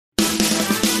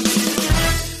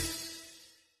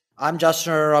I'm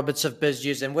Justin Roberts of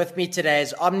BizNews, and with me today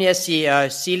is Omnia CEO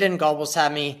Seelan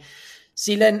Gobalsamy.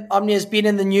 Seelan, Omnia has been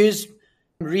in the news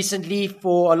recently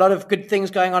for a lot of good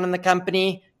things going on in the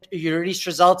company. You released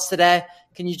results today.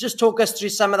 Can you just talk us through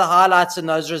some of the highlights in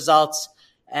those results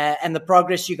and the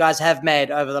progress you guys have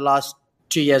made over the last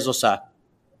 2 years or so?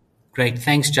 Great.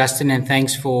 Thanks, Justin, and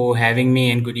thanks for having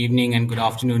me, and good evening and good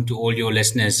afternoon to all your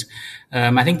listeners.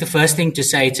 I think the first thing to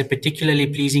say, it's a particularly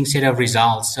pleasing set of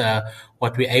results.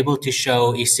 What we're able to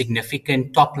show is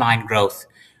significant top-line growth.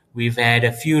 We've had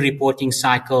a few reporting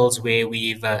cycles where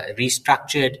we've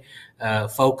restructured,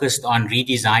 focused on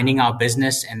redesigning our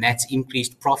business, and that's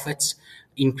increased profits,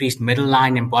 increased middle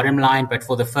line and bottom line. But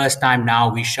for the first time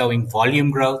now, we're showing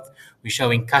volume growth, we're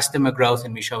showing customer growth,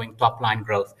 and we're showing top-line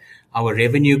growth. Our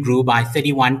revenue grew by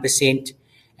 31%,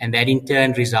 and that in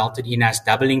turn resulted in us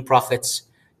doubling profits,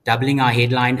 doubling our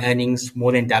headline earnings,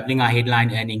 more than doubling our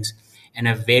headline earnings, and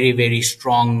a very, very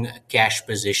strong cash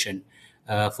position.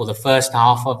 For the first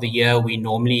half of the year, we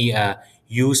normally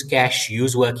use cash,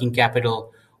 use working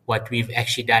capital. What we've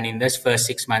actually done in this first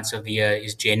 6 months of the year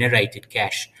is generated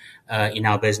cash in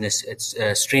our business. It's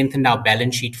strengthened our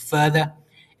balance sheet further.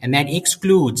 And that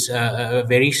excludes a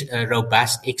very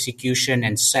robust execution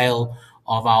and sale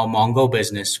of our Mongo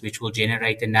business, which will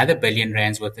generate another R1 billion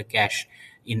worth of cash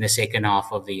in the second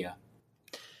half of the year.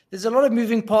 There's a lot of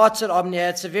moving parts at Omnia.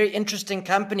 It's a very interesting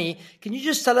company. Can you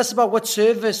just tell us about what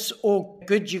service or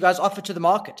good you guys offer to the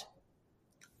market?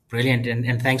 Brilliant.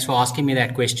 And thanks for asking me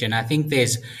that question. I think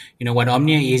there's, what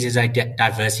Omnia is a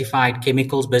diversified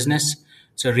chemicals business.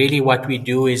 So really what we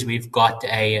do is we've got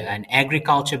an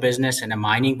agriculture business and a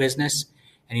mining business.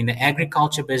 And in the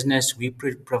agriculture business, we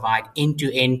provide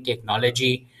end-to-end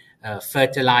technology,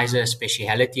 fertilizer,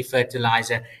 specialty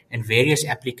fertilizer, and various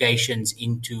applications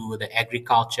into the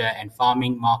agriculture and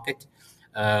farming market.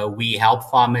 We help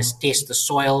farmers test the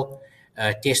soil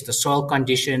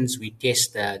conditions. We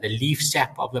test the leaf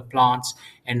sap of the plants.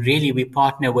 And really we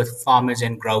partner with farmers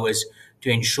and growers to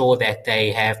ensure that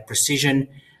they have precision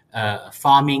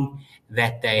farming,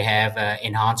 that they have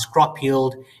enhanced crop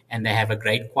yield, and they have a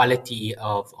great quality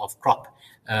of crop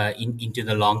into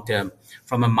the long term.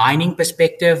 From a mining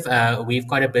perspective, we've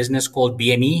got a business called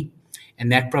BME, and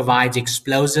that provides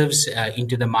explosives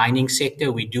into the mining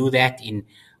sector. We do that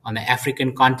on the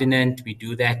African continent. We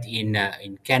do that in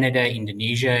Canada,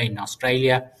 Indonesia, in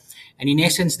Australia. And in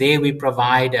essence, there we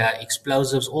provide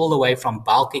explosives all the way from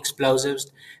bulk explosives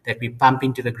that we pump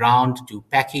into the ground to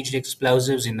packaged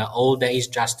explosives. In the old days,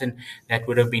 Justin, that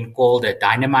would have been called a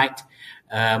dynamite.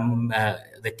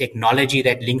 The technology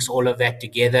that links all of that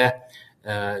together,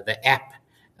 the app,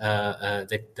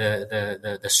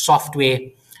 the software,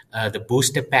 the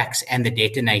booster packs, and the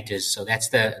detonators. So that's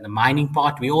the mining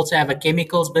part. We also have a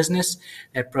chemicals business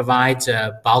that provides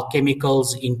bulk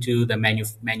chemicals into the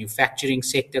manufacturing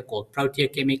sector called Protea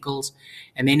Chemicals.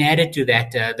 And then added to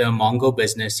that, the Mongo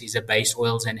business is a base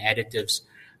oils and additives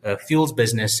fuels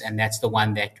business, and that's the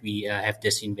one that we have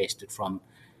disinvested from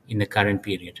in the current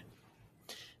period.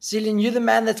 Seelan, you're the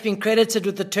man that's been credited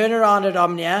with the turnaround at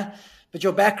Omnia, but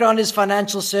your background is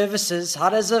financial services. How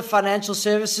does a financial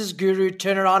services guru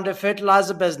turn around a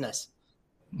fertilizer business?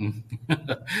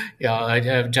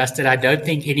 Justin, I don't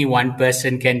think any one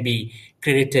person can be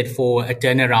credited for a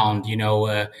turnaround.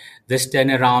 This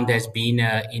turnaround has been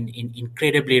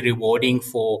incredibly rewarding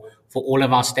for all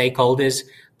of our stakeholders,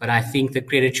 but I think the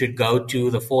credit should go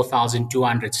to the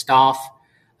 4,200 staff,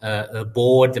 the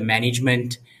board, the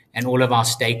management, and all of our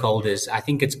stakeholders. I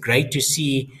think it's great to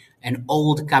see an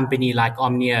old company like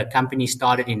Omnia, a company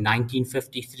started in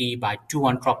 1953 by two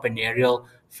entrepreneurial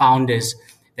founders,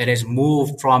 that has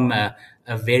moved from a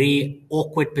very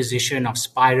awkward position of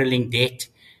spiraling debt,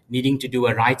 needing to do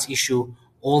a rights issue,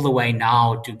 all the way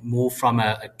now to move from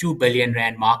a 2 billion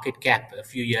rand market cap a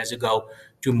few years ago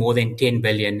to more than 10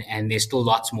 billion, and there's still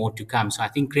lots more to come. So I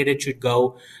think credit should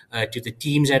go to the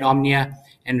teams at Omnia,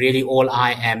 and really all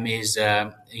I am is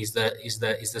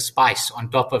the spice on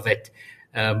top of it.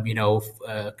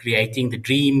 Creating the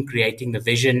dream, creating the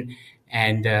vision,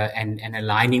 and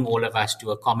aligning all of us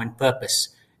to a common purpose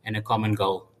and a common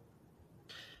goal.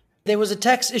 There was a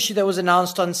tax issue that was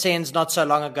announced on SENS not so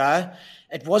long ago.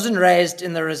 It wasn't raised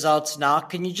in the results now.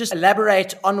 Can you just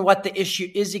elaborate on what the issue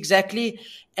is exactly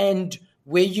and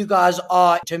where you guys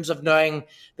are in terms of knowing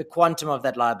the quantum of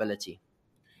that liability?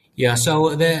 Yeah,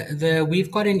 so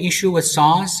we've got an issue with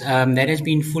SARS that has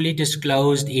been fully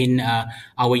disclosed in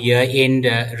our year-end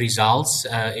results.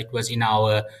 It was in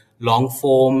our long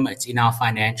form, it's in our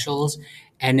financials,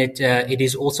 and it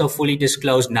is also fully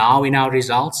disclosed now in our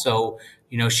results. So,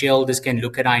 shareholders can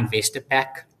look at our investor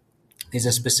pack There's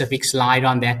a specific slide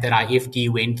on that our FD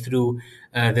went through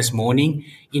this morning.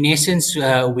 In essence,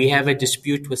 we have a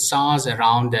dispute with SARS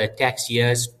around tax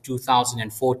years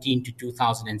 2014 to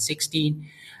 2016.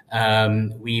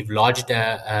 We've lodged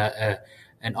a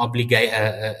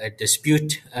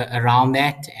dispute around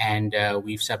that, and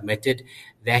we've submitted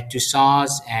that to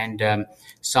SARS, and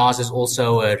SARS is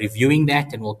also reviewing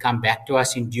that and will come back to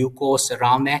us in due course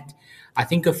around that. I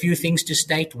think a few things to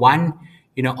state. One,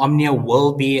 Omnia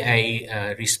will be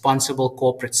a responsible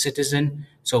corporate citizen,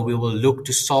 so we will look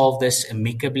to solve this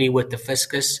amicably with the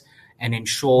fiscus and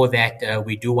ensure that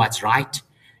we do what's right.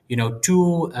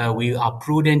 Two, we are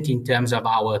prudent in terms of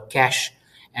our cash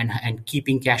and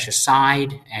keeping cash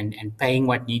aside and paying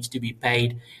what needs to be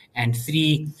paid. And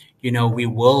three, we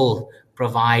will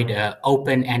provide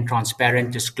open and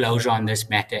transparent disclosure on this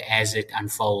matter as it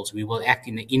unfolds. We will act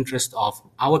in the interest of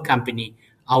our company,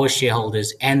 our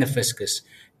shareholders, and the fiscus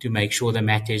to make sure the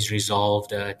matter is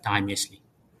resolved timelessly.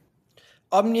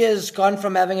 Omnia has gone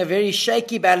from having a very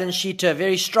shaky balance sheet to a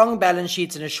very strong balance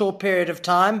sheet in a short period of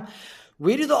time.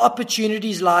 Where do the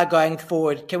opportunities lie going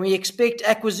forward? Can we expect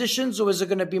acquisitions, or is it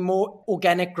going to be more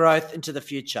organic growth into the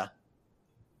future?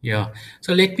 Yeah.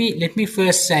 So let me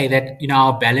first say that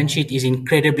our balance sheet is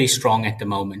incredibly strong at the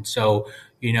moment. So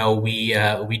we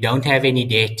don't have any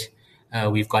debt.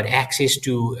 We've got access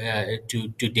to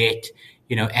debt.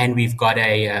 And we've got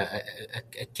a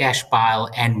cash pile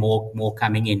and more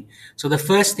coming in. So the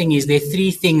first thing is there are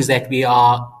three things that we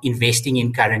are investing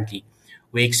in currently.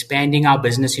 We're expanding our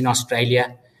business in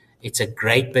Australia. It's a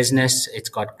great business. It's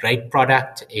got great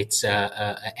product. It's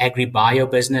a agri-bio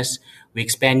business. We're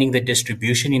expanding the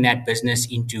distribution in that business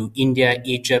into India,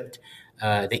 Egypt,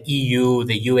 the EU,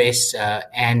 the US,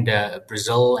 and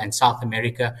Brazil and South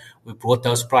America. We brought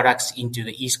those products into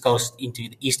the East Coast, into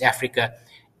East Africa,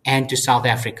 and to South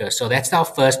Africa. So that's our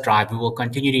first drive. We will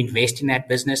continue to invest in that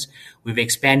business. We've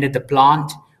expanded the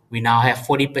plant. We now have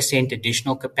 40%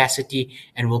 additional capacity,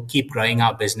 and we'll keep growing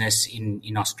our business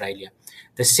in Australia.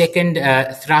 The second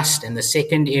thrust and the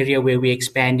second area where we're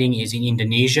expanding is in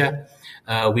Indonesia.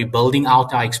 We're building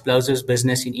out our explosives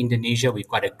business in Indonesia. We've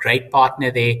got a great partner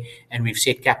there, and we've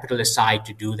set capital aside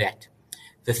to do that.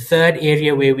 The third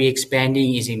area where we're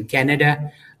expanding is in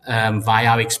Canada via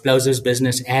our explosives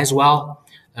business as well.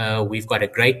 We've got a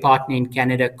great partner in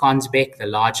Canada, Consbec, the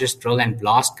largest drill and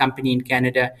blast company in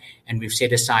Canada, and we've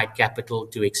set aside capital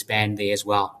to expand there as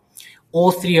well.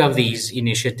 All three of these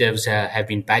initiatives have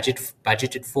been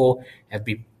budgeted for, have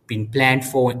been planned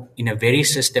for in a very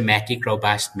systematic,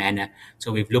 robust manner.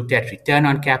 So we've looked at return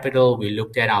on capital, we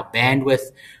looked at our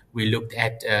bandwidth, we looked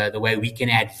at the way we can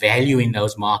add value in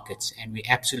those markets, and we're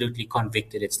absolutely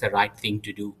convicted it's the right thing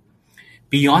to do.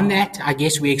 Beyond that, I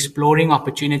guess we're exploring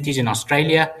opportunities in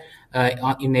Australia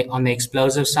on the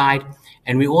explosive side,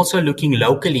 and we're also looking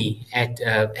locally at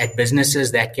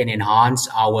businesses that can enhance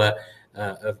our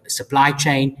supply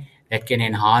chain, that can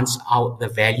enhance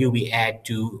the value we add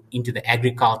into the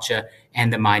agriculture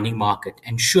and the mining market.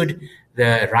 And should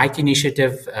the right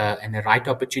initiative and the right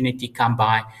opportunity come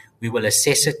by, we will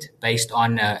assess it based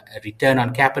on a return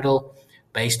on capital,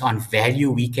 based on value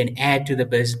we can add to the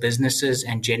businesses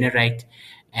and generate.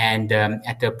 And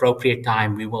at the appropriate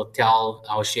time, we will tell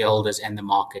our shareholders and the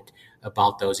market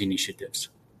about those initiatives.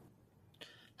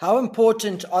 How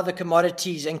important are the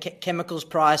commodities and chemicals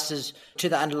prices to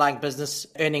the underlying business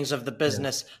earnings of the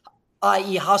business,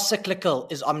 i.e. how cyclical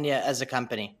is Omnia as a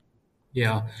company?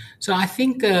 Yeah. So I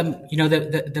think,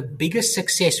 the biggest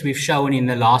success we've shown in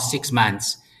the last 6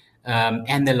 months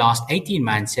and the last 18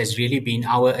 months has really been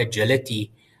our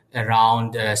agility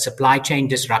around supply chain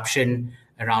disruption,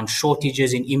 around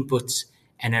shortages in inputs,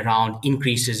 and around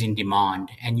increases in demand.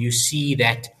 And you see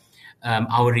that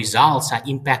our results are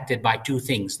impacted by two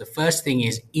things. The first thing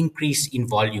is increase in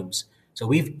volumes. So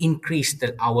we've increased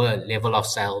our level of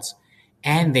sales,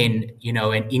 and then,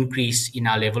 an increase in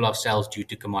our level of sales due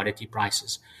to commodity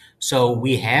prices. So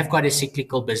we have got a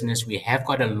cyclical business. We have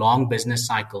got a long business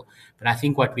cycle. But I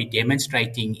think what we're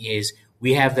demonstrating is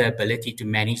we have the ability to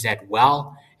manage that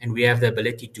well, and we have the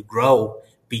ability to grow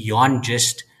beyond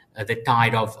just the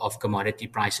tide of commodity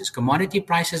prices. Commodity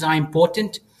prices are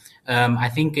important. I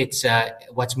think it's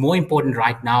what's more important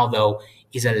right now, though,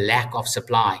 is a lack of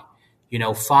supply.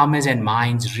 Farmers and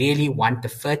mines really want the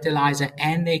fertilizer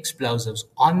and the explosives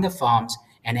on the farms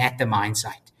and at the mine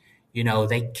site.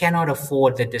 They cannot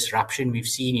afford the disruption we've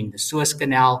seen in the Suez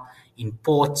Canal, in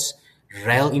ports,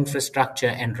 rail infrastructure,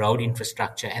 and road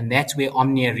infrastructure. And that's where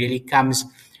Omnia really comes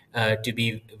to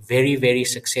be very, very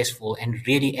successful and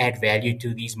really add value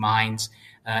to these mines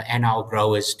and our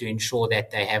growers to ensure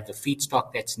that they have the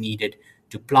feedstock that's needed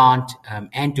to plant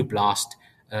and to blast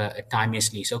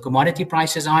timelessly. So commodity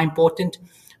prices are important,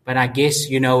 but I guess,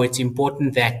 it's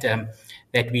important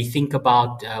that we think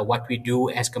about what we do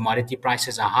as commodity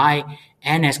prices are high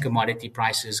and as commodity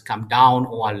prices come down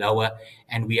or are lower,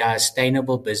 and we are a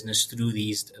sustainable business through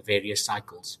these various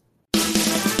cycles.